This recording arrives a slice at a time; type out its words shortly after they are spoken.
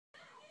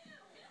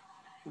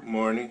Good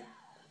morning.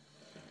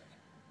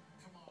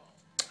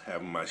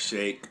 Having my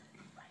shake.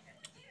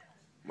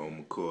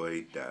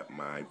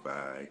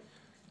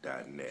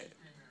 momccoy.myvibe.net.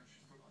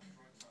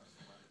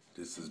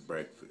 This is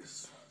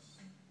breakfast.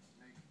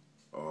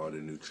 All the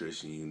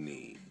nutrition you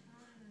need.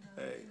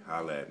 Hey,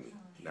 holla at me.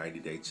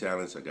 90-day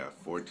challenge. I got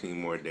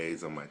 14 more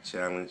days on my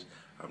challenge.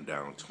 I'm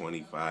down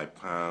 25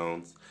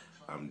 pounds.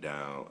 I'm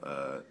down,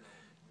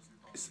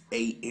 it's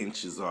 8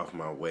 inches off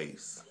my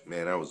waist.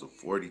 Man, I was a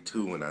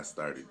 42 when I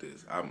started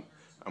this.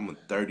 I'm a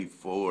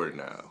 34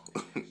 now.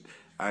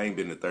 I ain't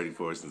been a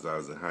 34 since I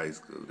was in high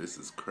school. This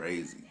is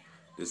crazy.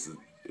 This is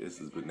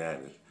this is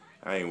bananas.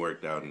 I ain't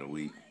worked out in a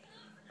week.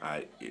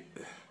 I it,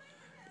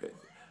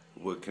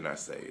 what can I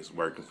say? It's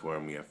working for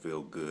me. I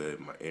feel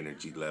good. My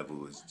energy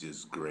level is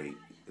just great.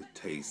 It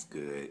tastes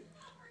good.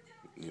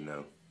 You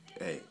know.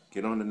 Hey,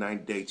 get on the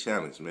 90-day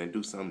challenge, man.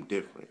 Do something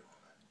different.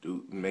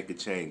 Do make a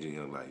change in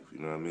your life. You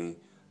know what I mean?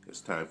 It's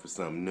time for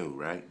something new,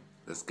 right?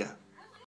 Let's go.